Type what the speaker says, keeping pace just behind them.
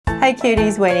Hi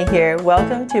cuties, Winnie here.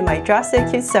 Welcome to my Draw So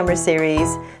Cute Summer series.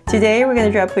 Today we're going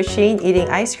to draw Pusheen eating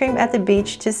ice cream at the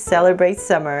beach to celebrate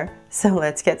summer. So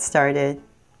let's get started.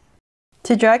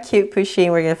 To draw cute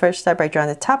Pusheen, we're going to first start by drawing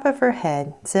the top of her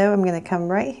head. So I'm going to come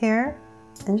right here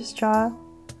and just draw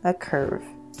a curve.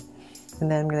 And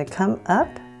then I'm going to come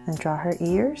up and draw her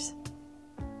ears.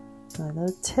 A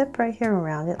little tip right here and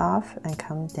round it off and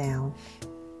come down.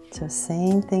 So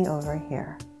same thing over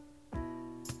here.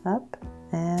 Up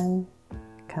and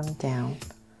come down.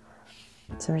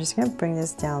 So I'm just going to bring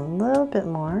this down a little bit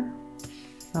more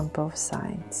on both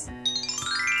sides.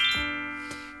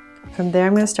 From there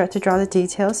I'm going to start to draw the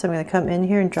details. So I'm going to come in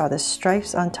here and draw the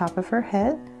stripes on top of her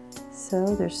head.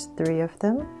 So there's 3 of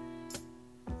them.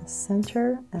 The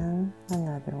center and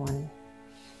another one.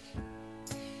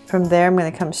 From there I'm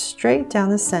going to come straight down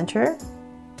the center.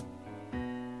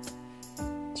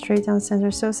 Straight down the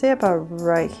center, so say about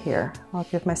right here. I'll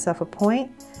give myself a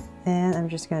point and I'm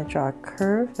just going to draw a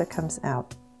curve that comes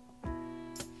out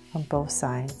on both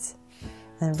sides.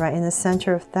 And right in the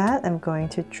center of that, I'm going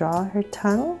to draw her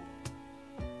tongue.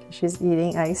 She's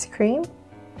eating ice cream.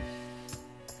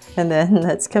 And then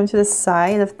let's come to the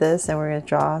side of this and we're going to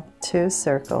draw 2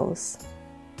 circles.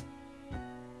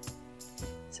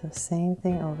 So same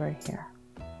thing over here.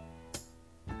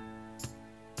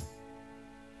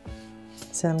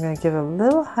 So I'm going to give a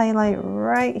little highlight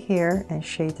right here and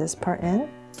shade this part in.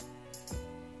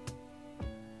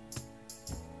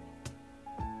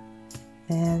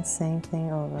 And same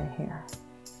thing over here.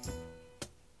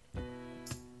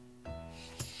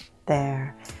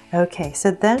 There. Okay,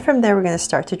 so then from there we're going to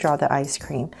start to draw the ice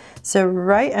cream. So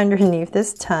right underneath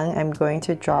this tongue, I'm going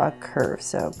to draw a curve.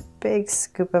 So big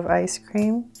scoop of ice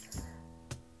cream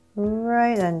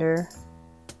right under.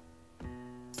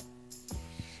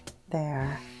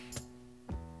 There.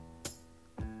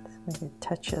 We can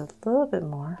touch it a little bit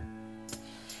more.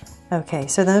 Okay,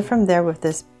 so then from there with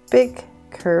this big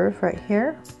curve right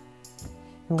here,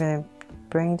 I'm going to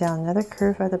bring down another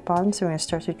curve at the bottom. So we're going to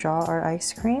start to draw our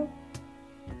ice cream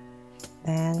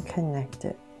and connect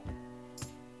it.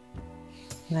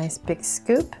 Nice big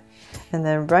scoop. And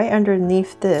then right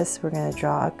underneath this, we're going to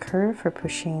draw a curve for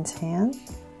Pusheen's hand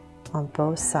on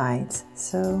both sides.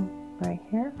 So right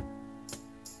here.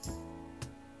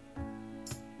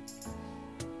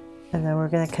 And then we're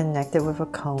going to connect it with a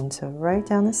cone. So right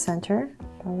down the center,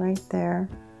 right there.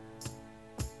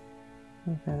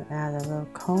 I'm going to add a little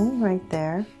cone right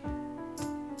there.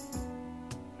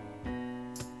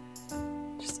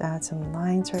 Just add some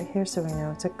lines right here so we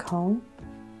know it's a cone.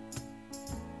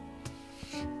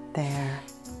 There.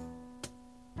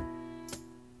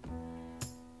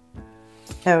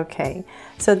 Okay,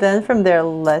 so then from there,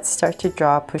 let's start to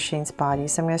draw Pusheen's body.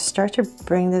 So I'm going to start to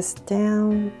bring this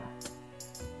down.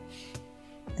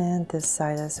 And this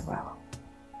side as well.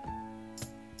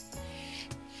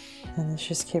 And let's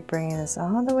just keep bringing this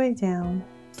all the way down.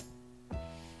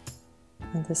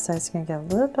 And this side's going to get a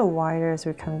little bit wider as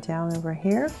we come down over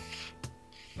here.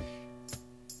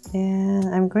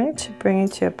 And I'm going to bring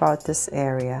it to about this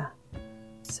area.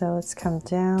 So let's come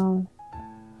down,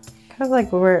 kind of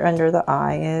like where under the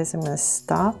eye is. I'm going to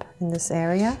stop in this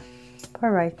area, put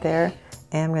right there,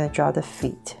 and I'm going to draw the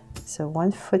feet. So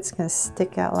one foot's going to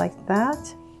stick out like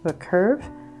that. A curve,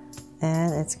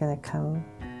 and it's going to come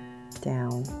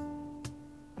down.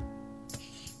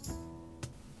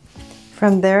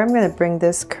 From there I'm going to bring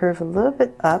this curve a little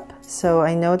bit up, so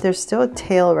I know there's still a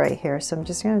tail right here, so I'm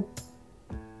just going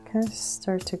to kind of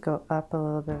start to go up a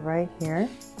little bit right here.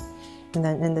 And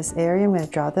then in this area I'm going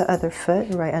to draw the other foot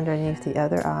right underneath the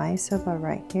other eye, so about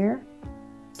right here.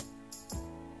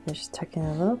 Just tuck in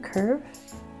a little curve.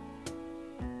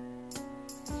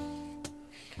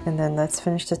 And then let's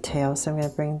finish the tail. So I'm going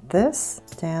to bring this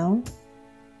down.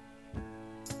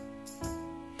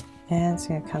 And it's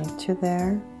going to come to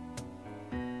there.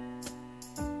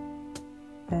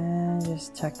 And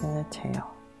just tuck in the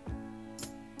tail.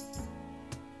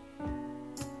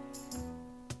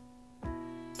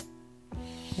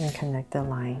 And connect the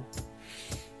line.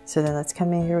 So then let's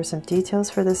come in here with some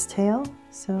details for this tail.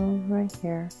 So right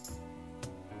here,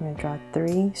 I'm going to draw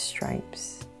 3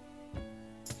 stripes.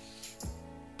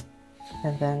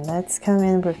 And then let's come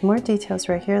in with more details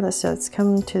right here. Let's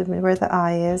come to where the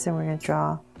eye is and we're going to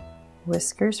draw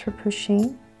whiskers for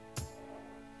Pusheen.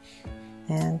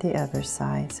 And the other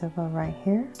side, so about right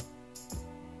here.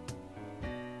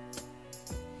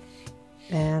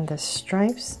 And the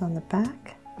stripes on the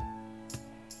back.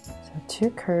 So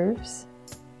 2 curves.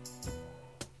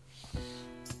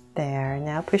 There,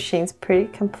 now Pusheen's pretty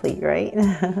complete, right?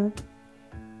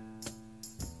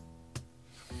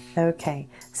 Okay,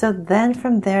 so then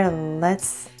from there,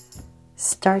 let's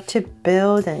start to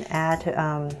build and add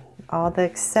all the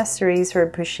accessories for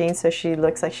Pusheen so she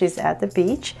looks like she's at the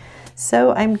beach.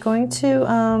 So I'm going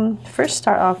to first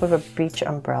start off with a beach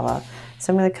umbrella.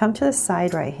 So I'm going to come to the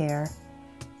side right here,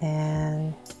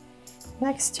 and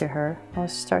next to her I'll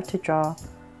start to draw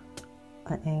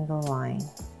an angle line.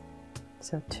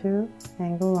 So 2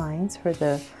 angle lines for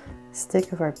the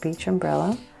stick of our beach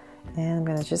umbrella, and I'm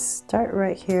going to just start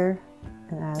right here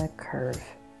and add a curve.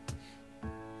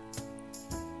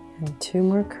 And 2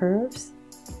 more curves,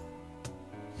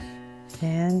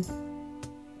 and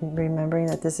remembering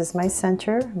that this is my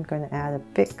center, I'm going to add a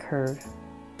big curve.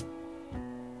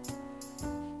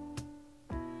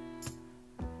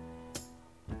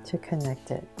 To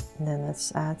connect it. And then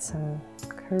let's add some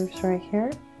curves right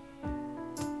here,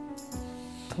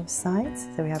 both sides.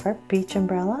 So we have our beach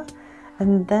umbrella,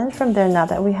 and then from there, now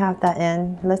that we have that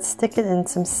in, let's stick it in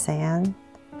some sand.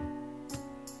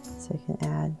 So you can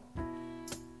add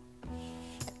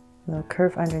a little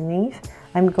curve underneath.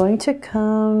 I'm going to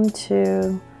come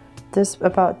to this,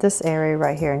 about this area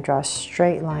right here, and draw a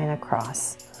straight line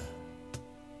across.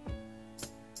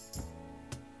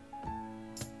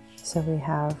 So we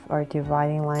have our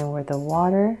dividing line with the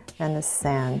water and the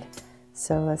sand.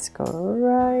 So let's go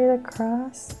right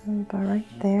across, about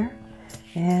right there.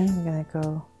 And I'm gonna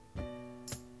go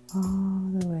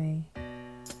all the way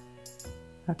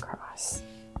across.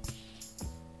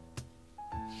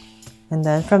 And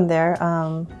then from there,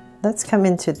 let's come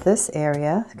into this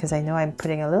area, because I know I'm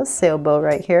putting a little sailboat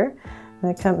right here. I'm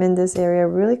gonna come in this area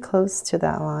really close to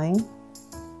that line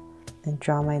and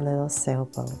draw my little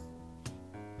sailboat.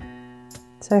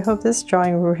 So I hope this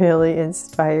drawing really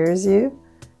inspires you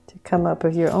to come up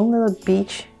with your own little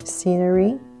beach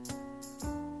scenery,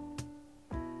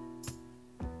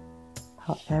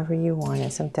 however you want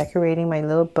it. So I'm decorating my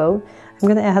little boat. I'm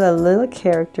going to add a little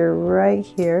character right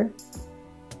here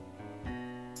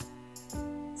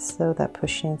so that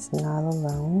Pusheen's not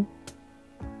alone.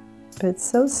 But it's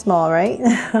so small, right?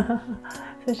 So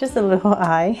it's just a little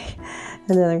eye.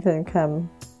 And then I'm going to come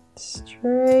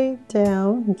straight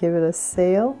down and give it a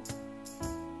sail.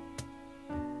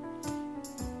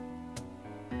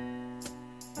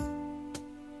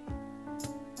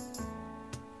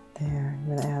 There, I'm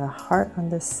going to add a heart on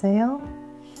the sail.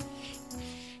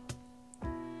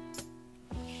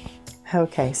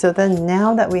 Okay, so then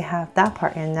now that we have that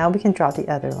part in, now we can draw the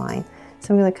other line.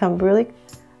 So I'm going to come really,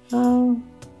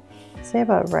 say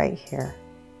about right here,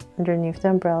 underneath the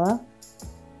umbrella.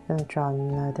 And draw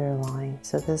another line.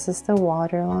 So this is the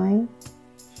water line,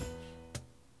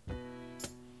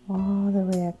 all the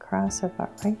way across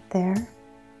about right there.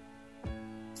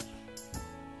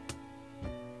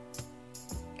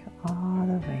 Go all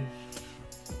the way.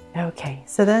 Okay,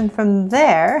 so then from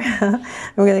there, I'm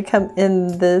going to come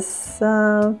in this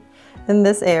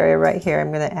area right here.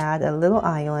 I'm going to add a little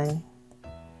island.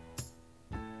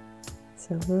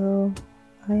 So a little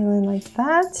island like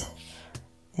that.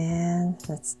 And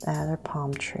let's add our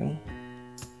palm tree.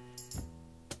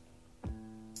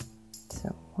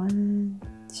 So 1,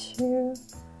 2,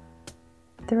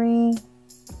 3,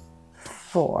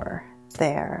 4.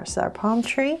 There's our palm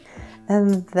tree.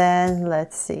 And then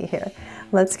let's see here.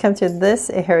 Let's come to this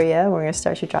area. We're going to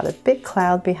start to draw the big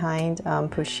cloud behind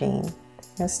Pusheen.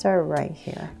 I'm going to start right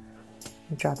here.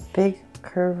 Draw a big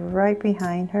curve right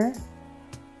behind her.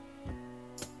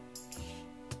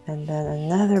 And then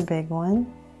another big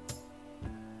one.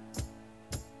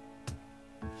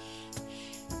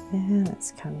 And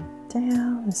let's come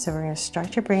down. So we're going to start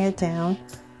to bring it down.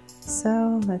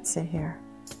 So let's see here.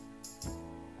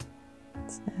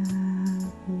 Let's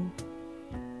add,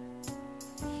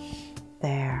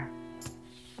 there.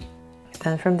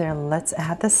 Then from there, let's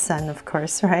add the sun, of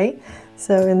course, right?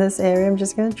 So in this area, I'm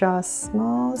just going to draw a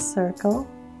small circle.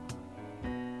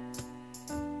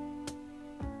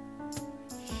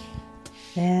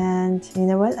 And you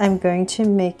know what? I'm going to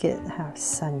make it have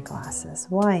sunglasses.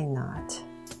 Why not?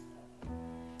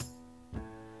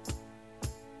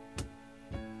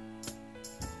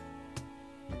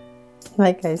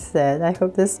 Like I said, I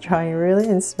hope this drawing really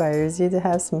inspires you to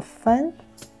have some fun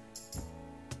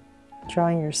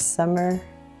drawing your summer,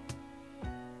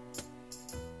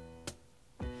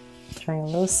 drawing a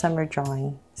little summer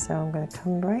drawing. So I'm going to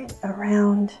come right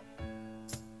around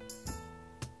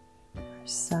our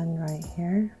sun right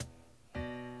here.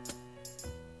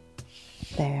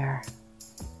 There,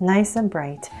 nice and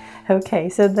bright. Okay,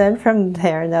 so then from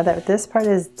there, now that this part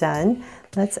is done,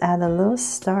 let's add a little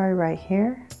star right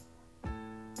here.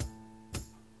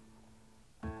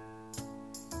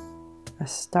 A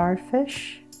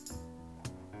starfish,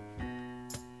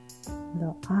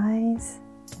 little eyes,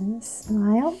 And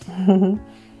smile.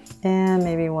 And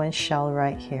maybe one shell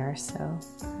right here. So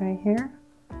right here.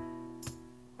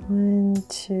 1,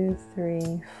 2,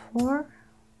 3, 4.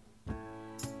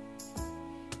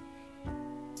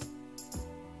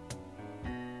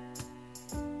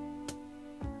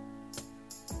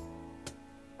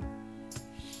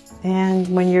 And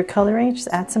when you're coloring, just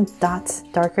add some dots,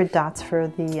 darker dots for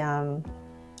the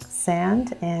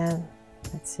sand. And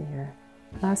let's see here.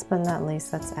 Last but not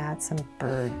least, let's add some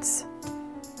birds.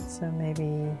 So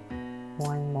maybe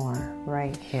one more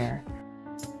right here.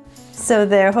 So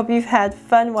there, hope you've had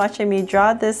fun watching me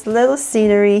draw this little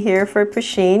scenery here for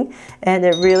Pusheen, and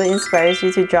it really inspires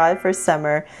you to draw it for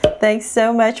summer. Thanks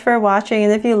so much for watching,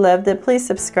 and if you loved it, please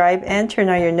subscribe and turn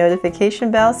on your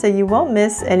notification bell so you won't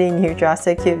miss any new Draw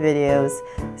So Cute videos.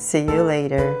 See you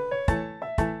later.